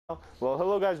Well,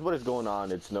 hello guys, what is going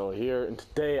on? It's Noah here, and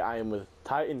today I am with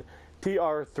Titan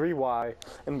TR3Y,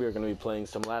 and we are going to be playing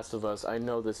some Last of Us. I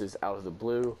know this is out of the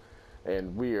blue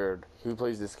and weird. Who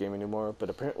plays this game anymore? But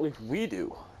apparently we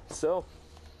do. So,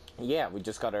 yeah, we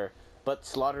just got our butt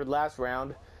slaughtered last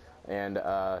round, and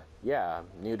yeah, I'm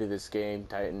new to this game.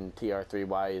 Titan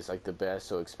TR3Y is like the best,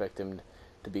 so expect him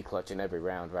to be clutching every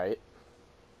round, right?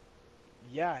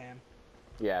 Yeah, I am.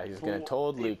 Yeah, he's going to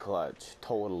totally clutch.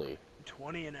 Totally.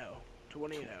 20-0.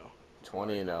 20-0.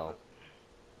 20-0.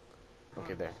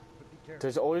 Okay, there.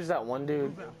 There's always that one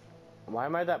dude. Why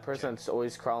am I that person that's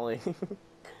always crawling?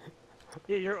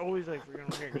 Yeah, you're always like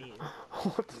freaking on your knees.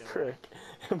 What the frick?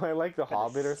 Am I like the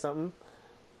Hobbit or something?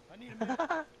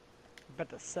 About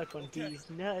to suck on D's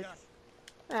nuts.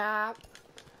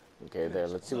 Okay, there.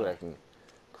 Let's see what I can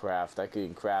craft. I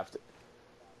can craft.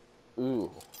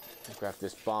 Ooh. I can craft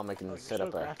this bomb. I can set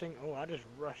up a. Crafting? Oh, I just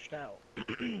rushed out.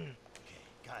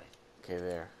 Got it. Okay,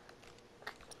 there.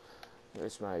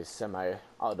 There's my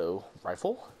semi-auto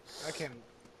rifle. I can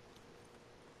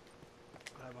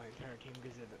have my entire team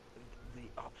goes in the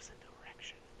opposite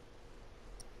direction.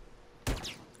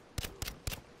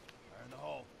 Fire in the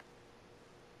hole.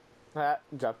 Ah,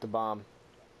 dropped the bomb.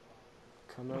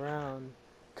 Come around.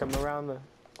 Come around the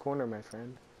corner, my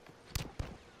friend.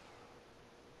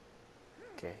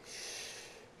 Okay, shh.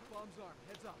 Bomb's arm.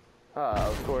 Heads up.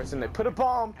 Of course, and they put a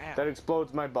bomb that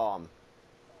explodes my bomb.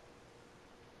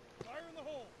 Fire in the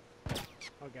hole.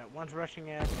 Okay, one's rushing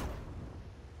in.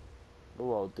 Oh,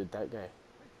 well, did that guy.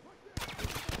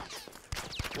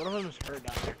 One of them is hurt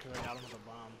down there because I got him with a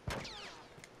bomb.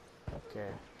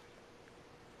 Okay.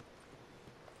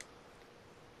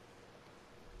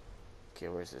 Okay,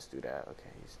 where's this dude at?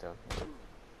 Okay, he's down here.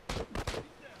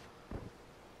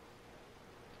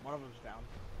 One of them's down.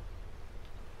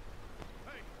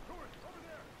 Hey, Torrance, over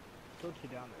there. Still two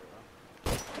down there,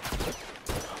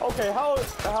 bro. Okay,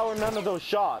 how are none of those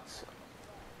shots?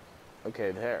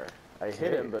 Okay, there. I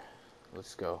hit him, but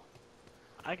let's go.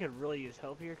 I could really use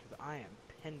help here because I am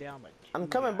pinned down by two I'm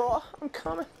coming, guys. boy. I'm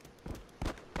coming.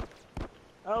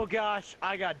 Oh gosh,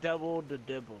 I got doubled to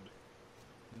dibbled.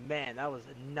 Man, that was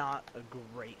not a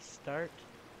great start.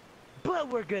 But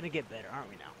we're gonna get better, aren't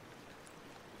we now?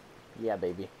 Yeah,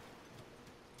 baby.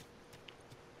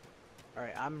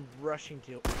 Alright, I'm rushing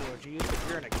towards you. If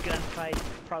you're in a gunfight,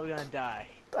 you're probably gonna die.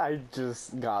 I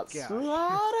just got Gosh.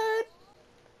 slaughtered.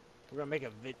 We're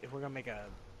gonna make a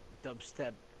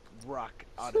dubstep rock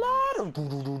out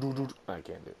Slaughtered. I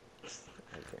can't do it.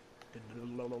 Okay.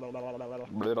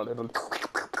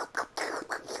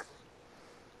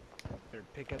 Better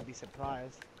pick up, be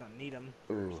surprised. Gonna need them.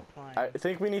 Ooh. I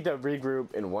think we need to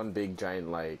regroup in one big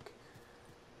giant like.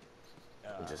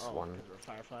 Just one. Because we're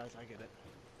fireflies, I get it.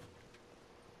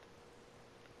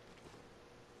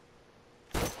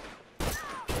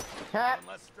 Hat. One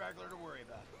less straggler to worry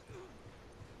about.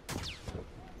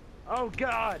 Oh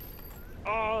god!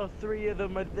 All three of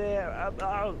them are there. I'm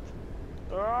out.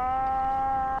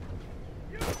 Ah!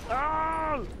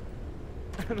 Oh!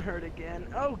 I'm hurt again.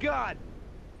 Oh god!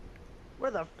 Where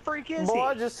the freak is he?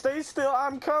 Boy, just stay still.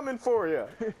 I'm coming for you.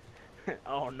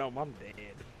 Oh no, I'm dead.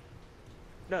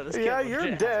 No, this Yeah, kid you're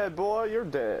legit dead, boy. You're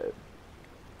dead.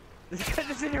 This guy's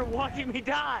just in here watching me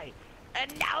die,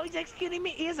 and now he's executing me.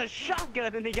 He has a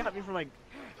shotgun, and he got me from like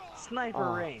sniper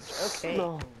range. Okay.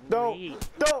 No, great.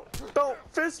 don't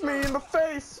fist me in the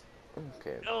face.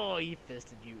 Okay. Oh, he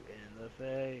fisted you in the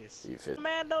face. You fist.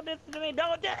 Man, don't do this to me.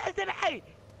 Don't do this to me.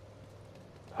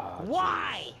 Oh,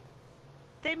 Why? geez.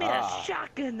 They made a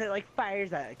shotgun that like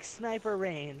fires at like sniper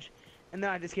range, and then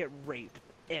I just get raped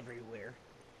everywhere.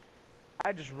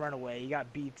 I just run away. You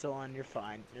got beats on. You're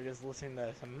fine. You're just listening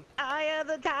to some "Eye of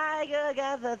the Tiger,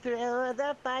 got the thrill of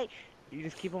the fight." You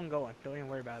just keep on going. Don't even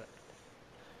worry about it.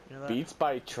 You know that? Beats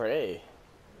by Trey.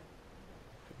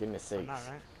 For goodness sakes. Not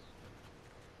right.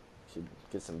 Should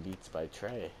get some beats by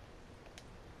Trey.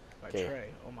 By Okay. Trey.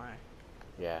 Oh my.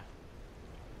 Yeah.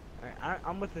 Alright,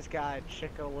 I'm with this guy,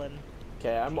 Chicklin.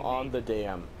 Okay, I'm on the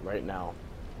dam right now.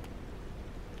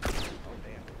 Oh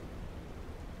damn.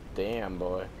 Damn,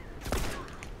 boy.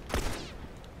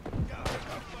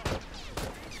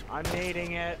 I'm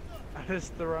nading it. I'm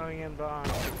just throwing in bombs.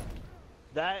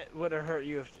 That would have hurt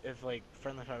you if like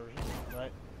friendly fire was,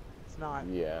 but it's not.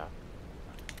 Yeah.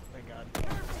 Thank God.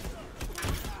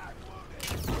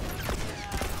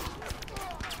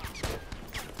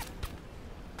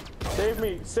 Save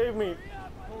me! Save me!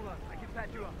 Hold on, I can patch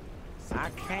you up. I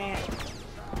can't.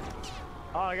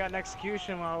 Oh, I got an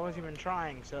execution while I wasn't even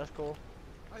trying, so that's cool.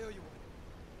 I owe you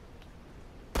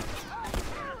one.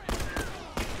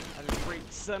 I just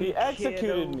raped some He executed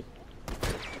kiddo. me.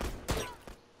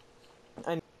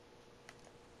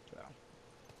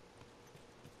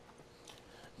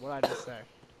 What'd I just say?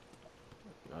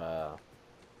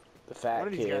 The fat One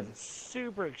of these kid. guys is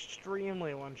super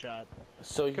extremely one shot.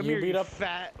 So Come you here, beat you up.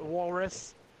 fat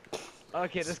walrus.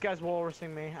 Okay, this guy's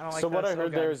walrusing me. I don't like So what this. I heard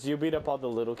Okay. there is you beat up all the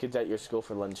little kids at your school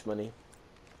for lunch money.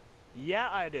 Yeah,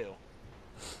 I do.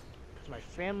 Because my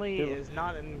family is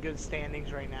not in good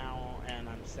standings right now, and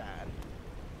I'm sad.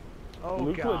 Oh,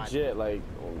 Luke God. legit, like,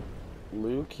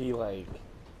 Luke, he, like,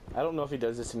 I don't know if he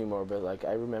does this anymore, but, like,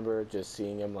 I remember just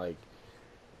seeing him, like,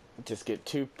 just get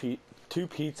two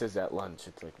pizzas at lunch.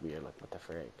 It's, like, weird, like, what the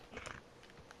frick?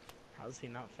 How is he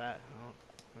not fat? I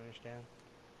don't understand.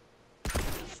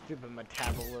 Stupid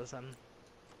metabolism.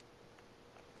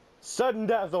 Sudden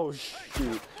death, oh,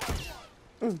 shoot.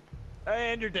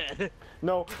 And you're dead.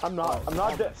 No, I'm not. I'm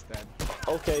not dead. Almost dead.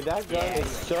 Okay, that gun Yeah,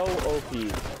 is yeah. so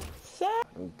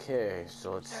OP. Okay,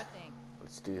 so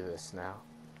let's do this now.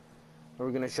 Are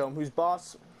we gonna show him who's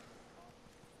boss?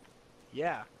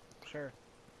 Yeah, sure.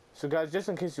 So guys, just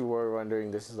in case you were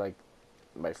wondering, this is like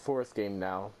my 4th game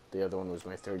now. The other one was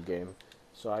my 3rd game.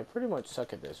 So I pretty much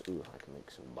suck at this. Ooh, I can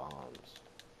make some bombs.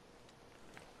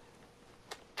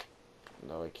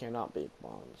 No, I cannot make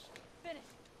bombs. Finish.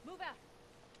 Move out.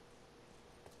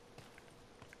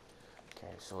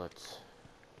 Okay, so let's...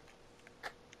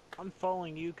 I'm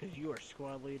following you because you are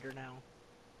squad leader now.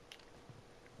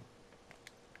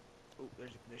 Oh,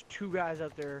 there's 2 guys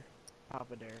up there.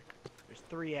 Papa Dare. There's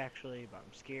 3 actually, but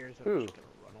I'm scared, so I'm just gonna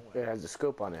run away. It has a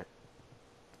scope on it.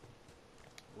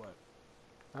 What?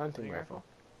 A hunting Hunting rifle. rifle?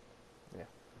 Yeah.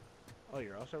 Oh,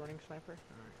 you're also running sniper?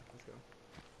 Alright, let's go.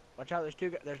 Watch out, there's 2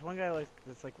 guys. There's one guy like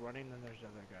that's like running, and there's the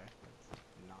other guy that's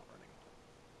not running.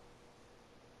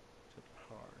 To the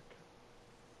park.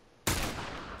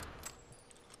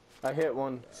 I hit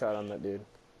one shot on that dude.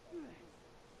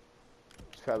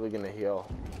 He's probably gonna heal.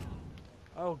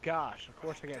 Oh gosh, of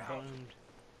course I get boomed.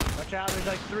 Watch out, there's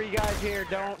like 3 guys here.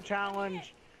 Don't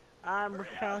challenge. I'm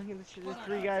challenging. There's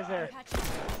 3 guys there.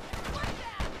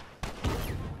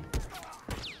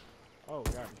 Oh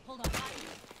god. Hold on.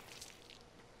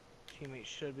 Teammate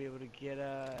should be able to get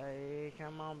a.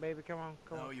 Come on, baby, come on,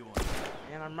 come No, on. you won't.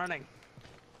 And I'm running.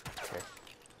 Okay.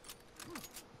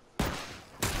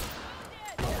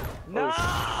 No!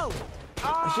 Oh!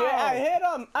 Yeah, I hit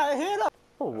him! I hit him!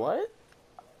 Oh, what?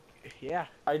 Yeah,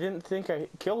 I didn't think I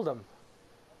killed him.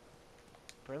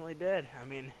 apparently did. I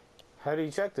mean, How do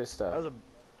you check this stuff? that was a.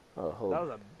 Oh, hold That on.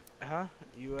 was a. Huh?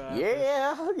 You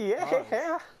Yeah!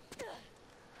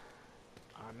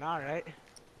 I know, right?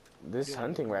 This Doing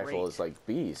hunting rifle great. is like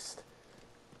beast.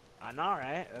 I know,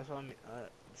 right? That's what I mean.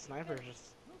 Sniper's just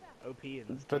OP in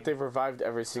this But game. they've revived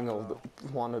every single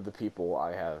one of the people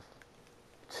I have.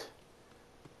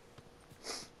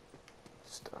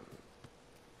 Just,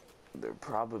 they're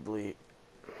probably...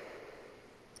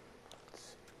 Let's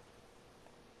see.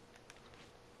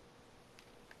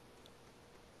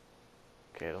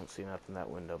 Okay, I don't see nothing in that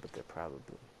window, but they're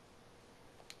probably...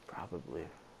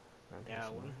 Yeah,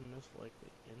 one is most likely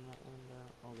in that window.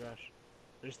 Oh gosh.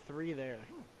 There's 3 there.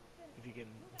 If you can.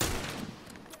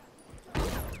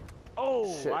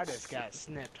 Oh, Shit. I just got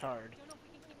snipped hard.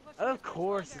 Of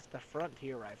course, it's the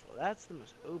Frontier Rifle. That's the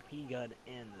most OP gun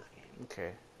in this game.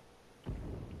 Okay.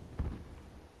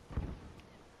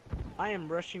 I am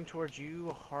rushing towards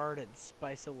you hard and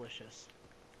spice-alicious.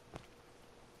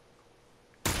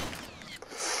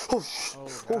 Oh, sh Oh,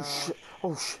 oh gosh. shit!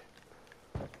 Oh shit!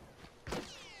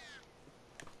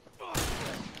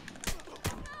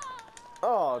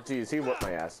 Oh, jeez, he whooped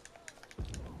my ass.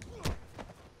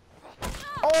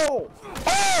 Oh!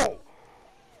 Oh!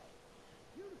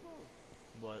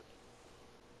 What?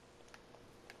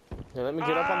 Yeah, let me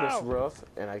get up on this Ow! roof,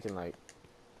 and I can like...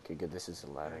 Okay, good, this is a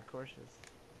Yeah, ladder. of course it's...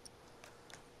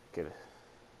 Get it.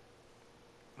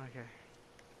 Okay.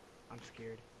 I'm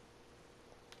scared.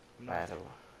 I'm I not- don't...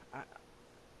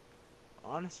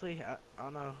 Honestly, I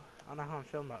don't know how I'm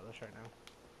feeling about this right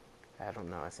now. I don't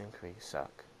know, I think we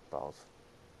suck. Balls.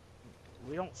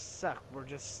 We don't suck, we're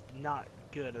just not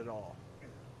good at all.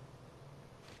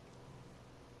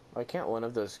 Why can't one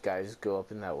of those guys go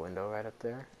up in that window right up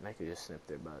there, and I could just snip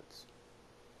their butts?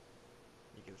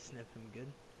 You can snip him good,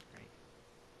 right?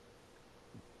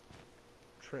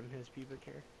 Trim his pubic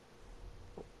hair.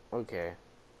 Okay.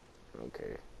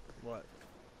 Okay. What?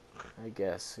 I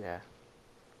guess, yeah.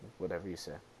 Whatever you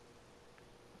say.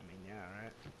 I mean, yeah,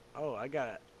 right? Oh, I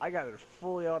got a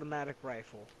fully automatic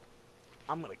rifle.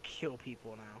 I'm gonna kill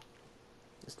people now.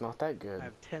 It's not that good. I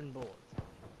have 10 bullets.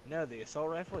 No, the assault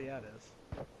rifle? Yeah, it is.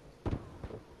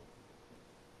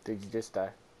 Did you just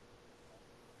die?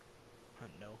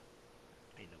 No.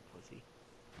 Ain't no pussy.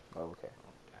 Oh, okay.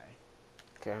 I'll die.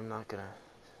 Okay, I'm not gonna...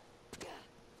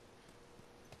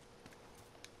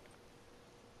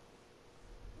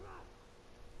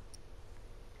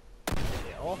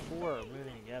 all four are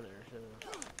moving together. So.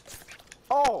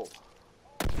 Oh!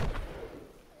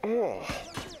 Oh.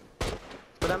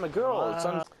 But I'm a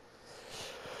girl.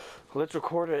 Let's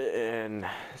record it and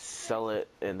sell it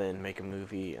and then make a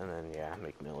movie and then, yeah,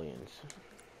 make millions.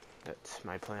 That's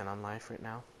my plan on life right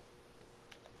now.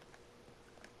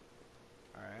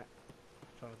 Alright.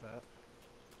 Fun with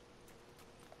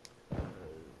that.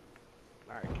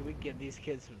 Alright, can we give these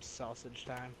kids some sausage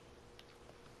time?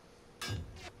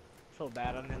 Feel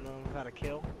bad on them without a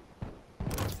kill.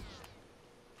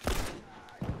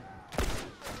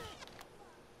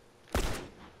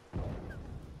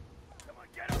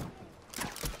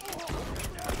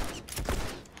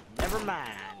 Never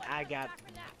mind, I got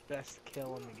the best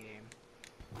kill in the game.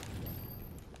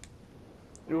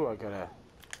 Ooh, I got a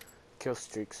kill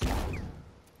streak start.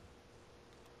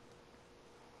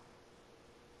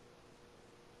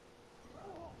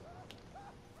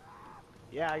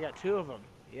 Yeah, I got 2 of them.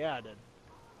 Yeah, I did.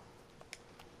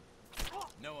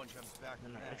 No one comes back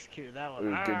And from I that. executed that one.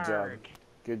 Ooh, good job. Arrgh.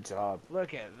 Good job.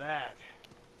 Look at that.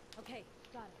 Okay,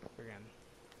 got it. We're gonna.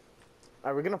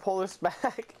 Are we gonna pull this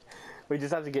back? We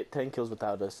just have to get 10 kills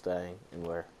without us dying, and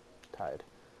we're tied.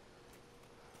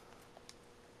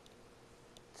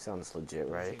 Sounds legit,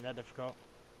 right? Seem that difficult?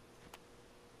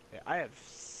 Yeah, I have.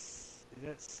 Is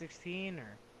that 16 or?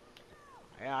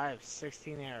 Yeah, I have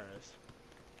 16 arrows.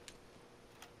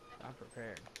 I'm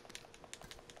prepared.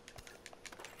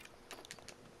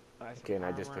 Buy some Okay, and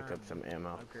I just picked armor up some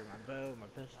ammo. Upgrade my bow, my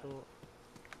pistol.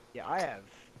 Yeah, I have.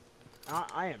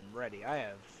 I am ready. I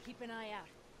have Keep an eye out.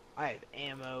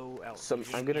 ammo.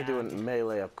 I'm gonna do a LPG,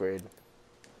 melee upgrade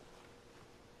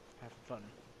have fun.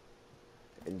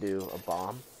 and do a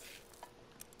bomb.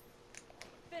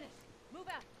 Finish. Move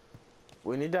out.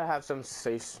 We need to have some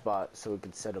safe spot so we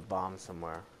can set a bomb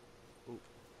somewhere. Ooh.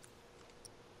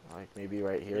 Like maybe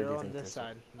right here. They're do you on think this there's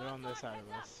side. They're on this side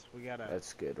of us. We gotta.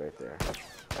 That's good right there.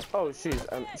 Oh, jeez.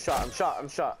 I'm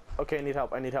shot. Okay, I need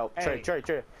help. Hey. Trey.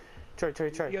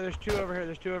 Yeah, there's 2 over here.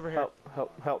 There's 2 over here.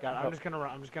 Help. God, I'm help. just gonna run.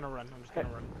 I'm just gonna run.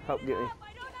 Help, get me.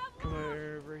 Come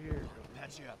over here.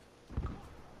 Patch you up.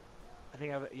 I think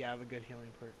I have I have a good healing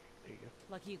perk. There you go.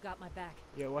 Lucky you got my back.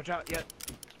 Yeah, watch out. Yep.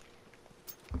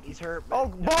 He's hurt. Oh,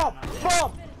 but- bomb! no, no, no.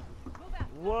 Bomb! Finish. Move out.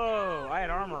 Whoa! I had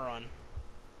armor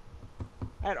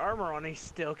on. He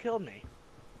still killed me.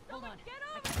 Hold on.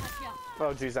 I can patch you up.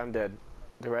 Oh, jeez, I'm dead.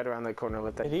 They're right around the corner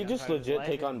with that. Did he just Gunfight is legit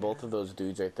take life, on both of those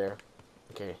dudes right there?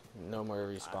 Okay, no more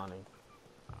respawning.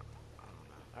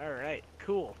 All right,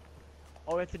 cool.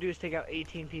 All we have to do is take out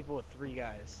 18 people with 3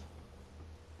 guys.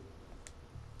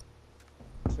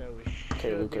 So we should.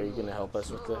 Okay, Luke, be are you able gonna to- help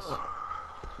us with this?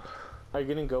 Are you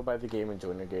gonna go by the game and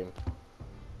join the game?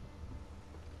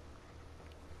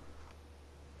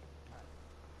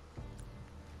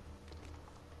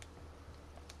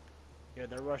 Yeah,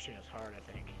 they're rushing us hard.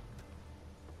 I think.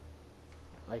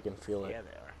 I can feel it. Yeah,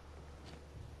 they are.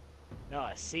 No,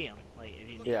 I see them. Like, if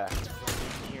you Yeah,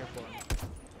 here for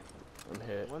them. I'm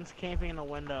hit. One's camping in a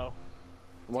window.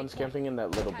 One's camping in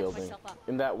that little Patch building. myself up.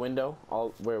 In that window,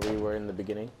 all where we were in the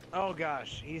beginning. Oh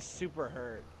gosh, he's super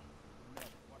hurt.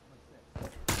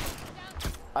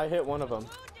 I hit one of them.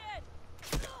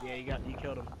 Yeah, you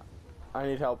killed him. I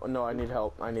need help. No, I need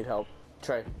help.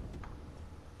 Trey.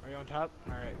 Are you on top?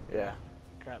 All right. Yeah.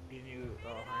 Crap, you knew. Oh,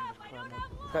 Ryan just climbed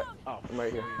up. Hey, Oh, I'm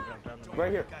right here. you jumped down the Right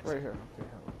wall. here.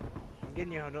 I'm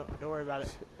getting you. Don't worry about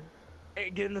it. Hey,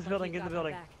 get in this Lucky building. you Get in the got my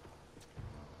building.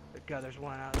 back. God, there's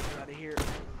one out of here.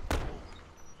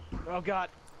 Oh God,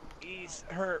 he's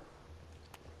hurt.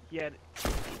 Yeah.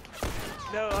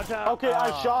 No, on top. Okay, I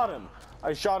Oh. shot him.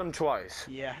 I shot him twice.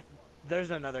 Yeah,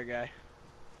 there's another guy,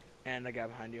 and the guy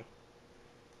behind you.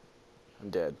 I'm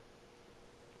dead.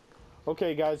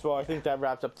 Okay, guys, well, I think that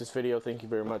wraps up this video. Thank you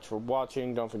very much for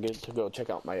watching. Don't forget to go check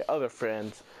out my other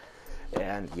friends.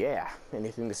 And, yeah,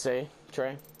 anything to say,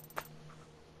 Trey?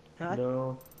 Huh?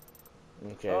 No.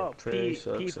 Okay. Oh, Trey pea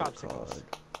sucks at popsicles.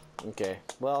 COD. Okay.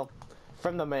 Well,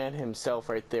 from the man himself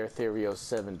right there,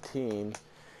 Therio17.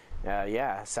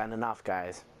 Yeah, signing off,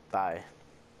 guys. Bye.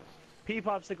 Pea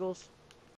popsicles.